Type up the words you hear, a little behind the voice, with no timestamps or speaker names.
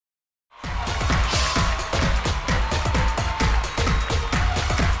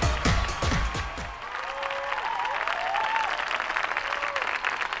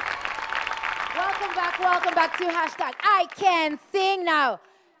back to hashtag I Can Sing now.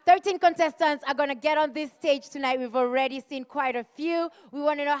 13 contestants are going to get on this stage tonight. We've already seen quite a few. We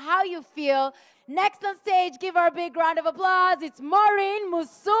want to know how you feel. Next on stage, give her a big round of applause. It's Maureen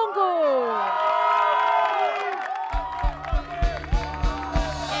Musungu.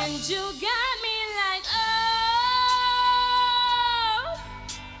 And you got me like, oh,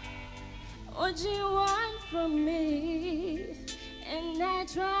 what do you want from me? And I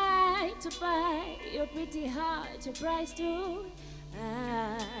tried to buy your pretty heart, your price too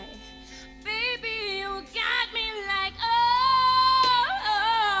high. Baby, you got me like,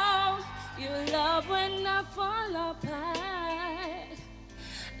 oh, you love when I fall apart.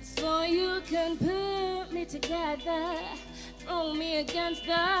 So you can put me together, throw me against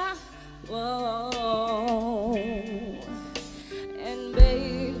the wall. And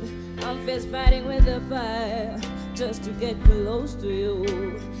babe, I'm fist fighting with the fire just to get close to you.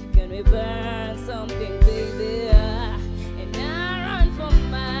 Can we burn something, baby? And I run for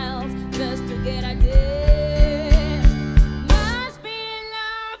miles just to get a taste. Must be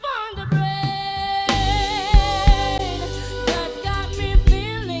love on the brain that's got me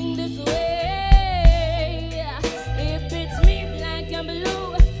feeling this way. It fits me black and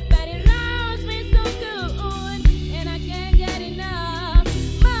blue, but it loves me so good, and I can't get enough.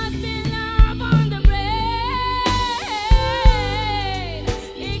 Must be love on the brain.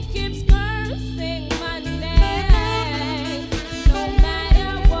 It keeps cursing my name. No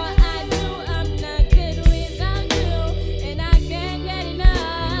matter what I do, I'm not good without you, and I can't get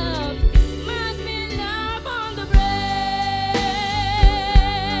enough. Must be love on the brain.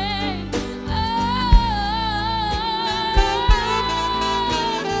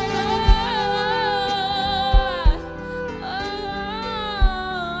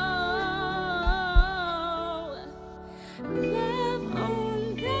 Love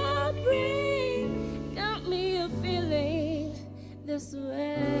on the brain got me a feeling this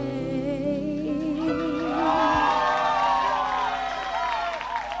way.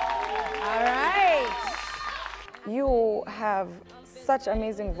 All right. You have such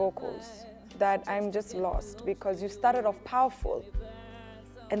amazing vocals that I'm just lost, because you started off powerful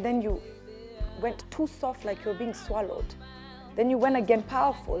and then you went too soft, like you were being swallowed. Then you went again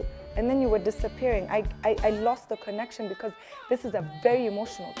powerful and then you were disappearing. I lost the connection, because this is a very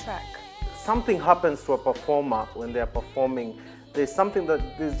emotional track. Something happens to a performer when they're performing. There's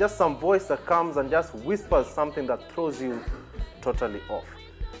just some voice that comes and just whispers something that throws you totally off.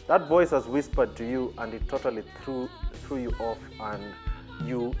 That voice has whispered to you and it totally threw you off, and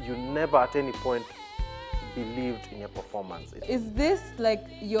you never at any point believed in your performance. Is this like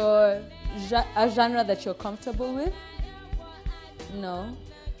a genre that you're comfortable with? No.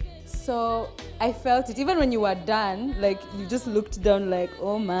 So I felt it, even when you were done, like you just looked down like,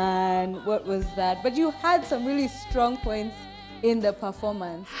 oh man, what was that? But you had some really strong points in the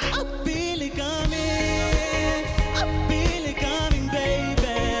performance. I feel it coming, I feel it coming, baby.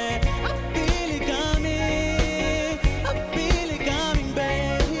 I feel it coming, I feel it coming,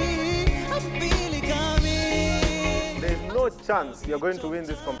 baby. I feel it coming. There's no chance you're going to win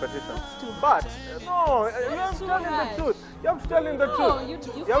this competition. But no, you have to tell him the truth. You have to tell him the truth.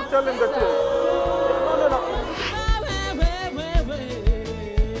 You have to tell him the truth. No.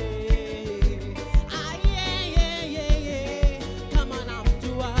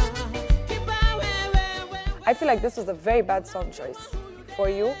 I feel like this was a very bad song choice for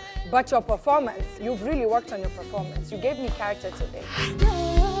you, but your performance, you've really worked on your performance. You gave me character today.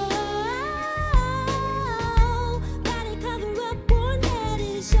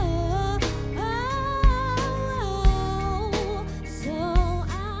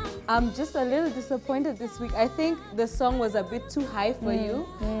 I'm just a little disappointed this week. I think the song was a bit too high for you.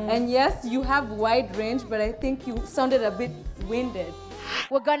 And yes, you have wide range, but I think you sounded a bit winded.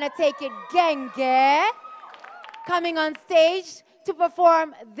 We're going to take it genge. Coming on stage to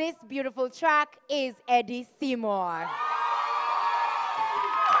perform this beautiful track is Eddie Seymour.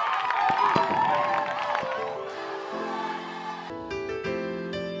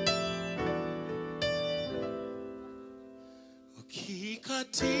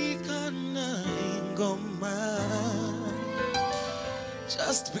 Ukikatika na ingoma,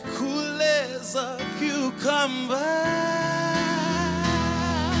 just be cool as a cucumber.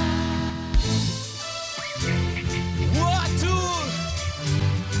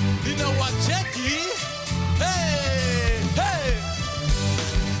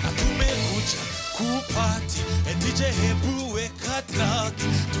 DJ hebu weka track,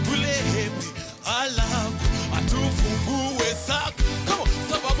 tukule happy, alafu atufungue saku. Come on,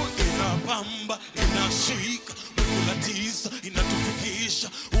 sababu inapamba, inashika, mkula tisa, inatufikisha,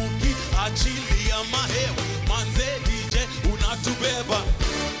 ukiachilia mahewa. bebwa.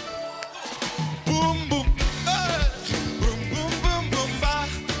 Boom boom, boom boom boom boom ba,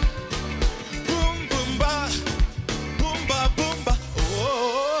 boom boom ba, boom ba boom ba.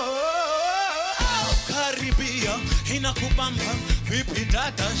 Oh, karibia inakubamba vipi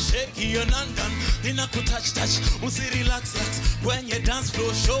dada, shake your nandan, inakutouch touch, usi relax relax kwenye dance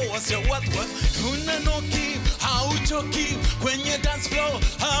floor, show us your what. Unanoki hauchoki kwenye dance floor,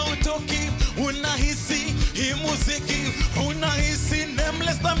 hautoki, unahisi hii muziki, unahisi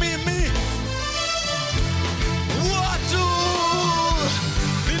nameless na mimi. Watu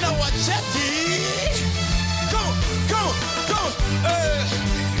ninawacheki, go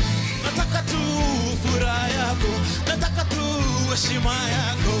nataka tu furaha yako, nataka tu heshima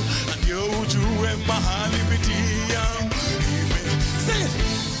yako, ndio ujue mahali bidii yangu ime.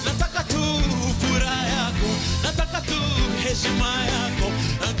 Nataka tu furaha yako, nataka tu heshima yako,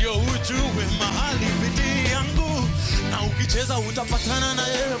 ndio ujue mahali bidii yangu. Na ukicheza utapatana na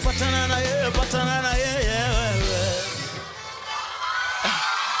yeye, patana na yeye, patana na yeye wewe.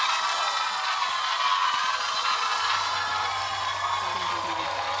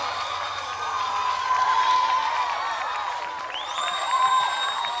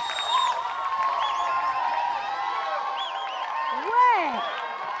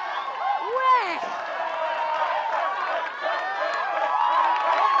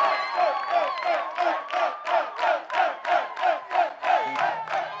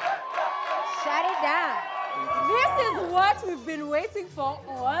 Shut it down. This is what we've been waiting for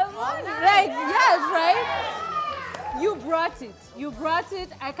all morning. Like, yes, right? You brought it. You brought it.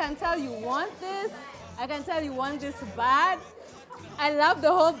 I can tell you want this. I can tell you want this bad. I love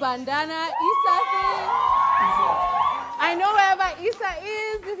the whole bandana Issa thing. I know wherever Issa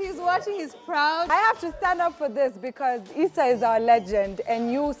is, if he's watching, he's proud. I have to stand up for this because Issa is our legend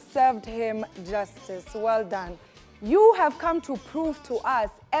and you served him justice. Well done. You have come to prove to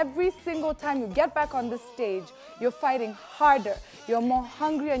us every single time you get back on the stage, you're fighting harder, you're more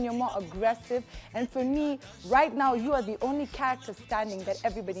hungry and you're more aggressive. And for me, right now, you are the only character standing that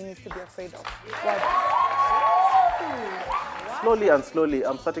everybody needs to be afraid of. Well done. Slowly and slowly,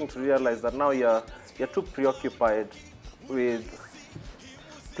 I'm starting to realize that now you're too preoccupied with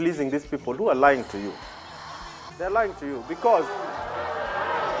pleasing these people who are lying to you. They're lying to you because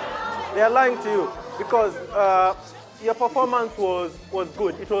your performance was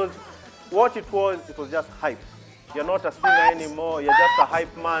good. It was what it was just hype. You're not a singer anymore, you're just a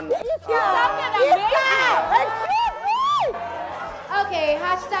hype man. Okay,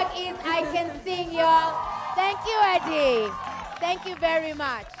 hashtag is I can sing, y'all. Thank you, Eddie. Thank you very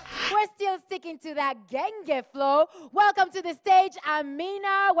much. We're still sticking to that genge flow. Welcome to the stage,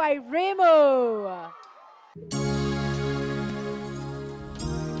 Amina Wairimu.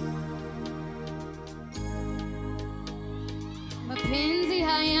 Mapenzi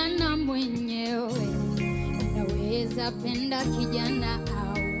hayana mwenyewe, unaweza penda kijana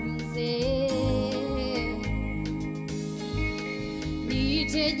au mzee.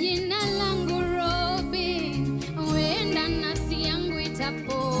 Niite jina langu Robin, huenda nafsi yangu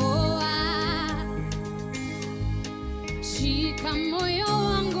itapoa. Shika moyo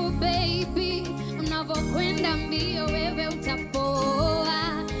wangu baby, unavyokwenda mbio wewe utapoa.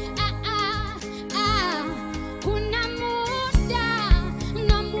 Kuna muda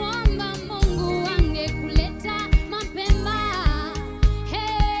namuomba Mungu angekuleta mapema.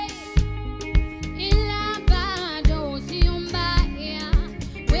 Hey, ila bado sio mbaya,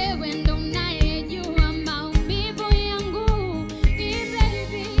 wewe ndo unayejua maumivu yangu.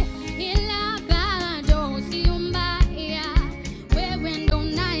 Baby, ila bado sio mbaya, wewe ndo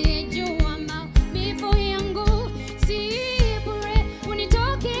unayejua maumivu yangu. Si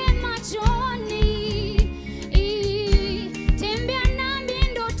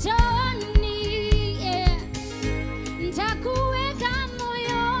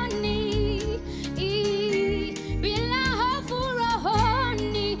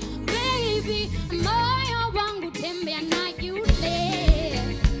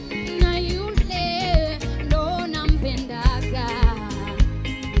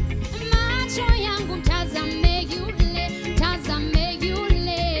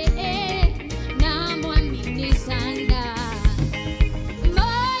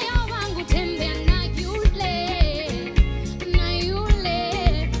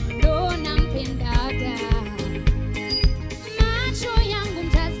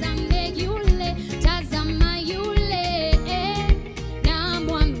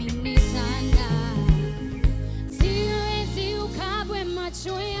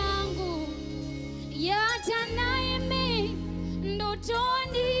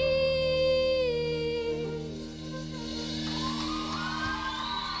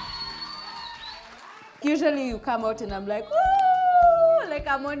Usually you come out and I'm like, woo, like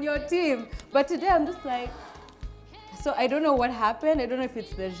I'm on your team. But today I'm just like, so I don't know what happened. I don't know if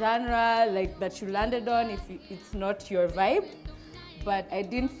it's the genre like that you landed on, if it's not your vibe. But I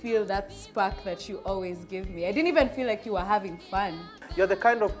didn't feel that spark that you always give me. I didn't even feel like you were having fun. You're the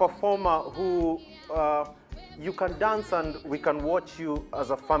kind of performer who you can dance and we can watch you as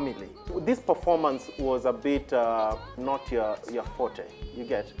a family. This performance was a bit not your forte, you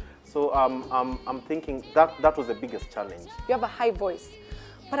get? So I'm thinking that was the biggest challenge. You have a high voice,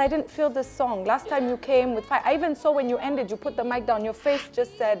 but I didn't feel this song. Last time you came with fire, I even saw when you ended, you put the mic down, your face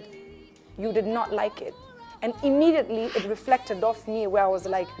just said you did not like it. And immediately it reflected off me where I was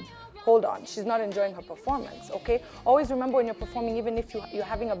like, hold on, she's not enjoying her performance, okay? Always remember when you're performing, even if you're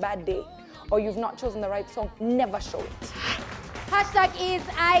having a bad day or you've not chosen the right song, never show it. Hashtag is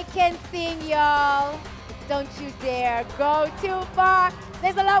I Can Sing, y'all. Don't you dare go too far.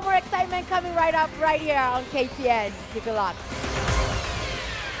 There's a lot more excitement coming right up right here on KTN. Keep it locked.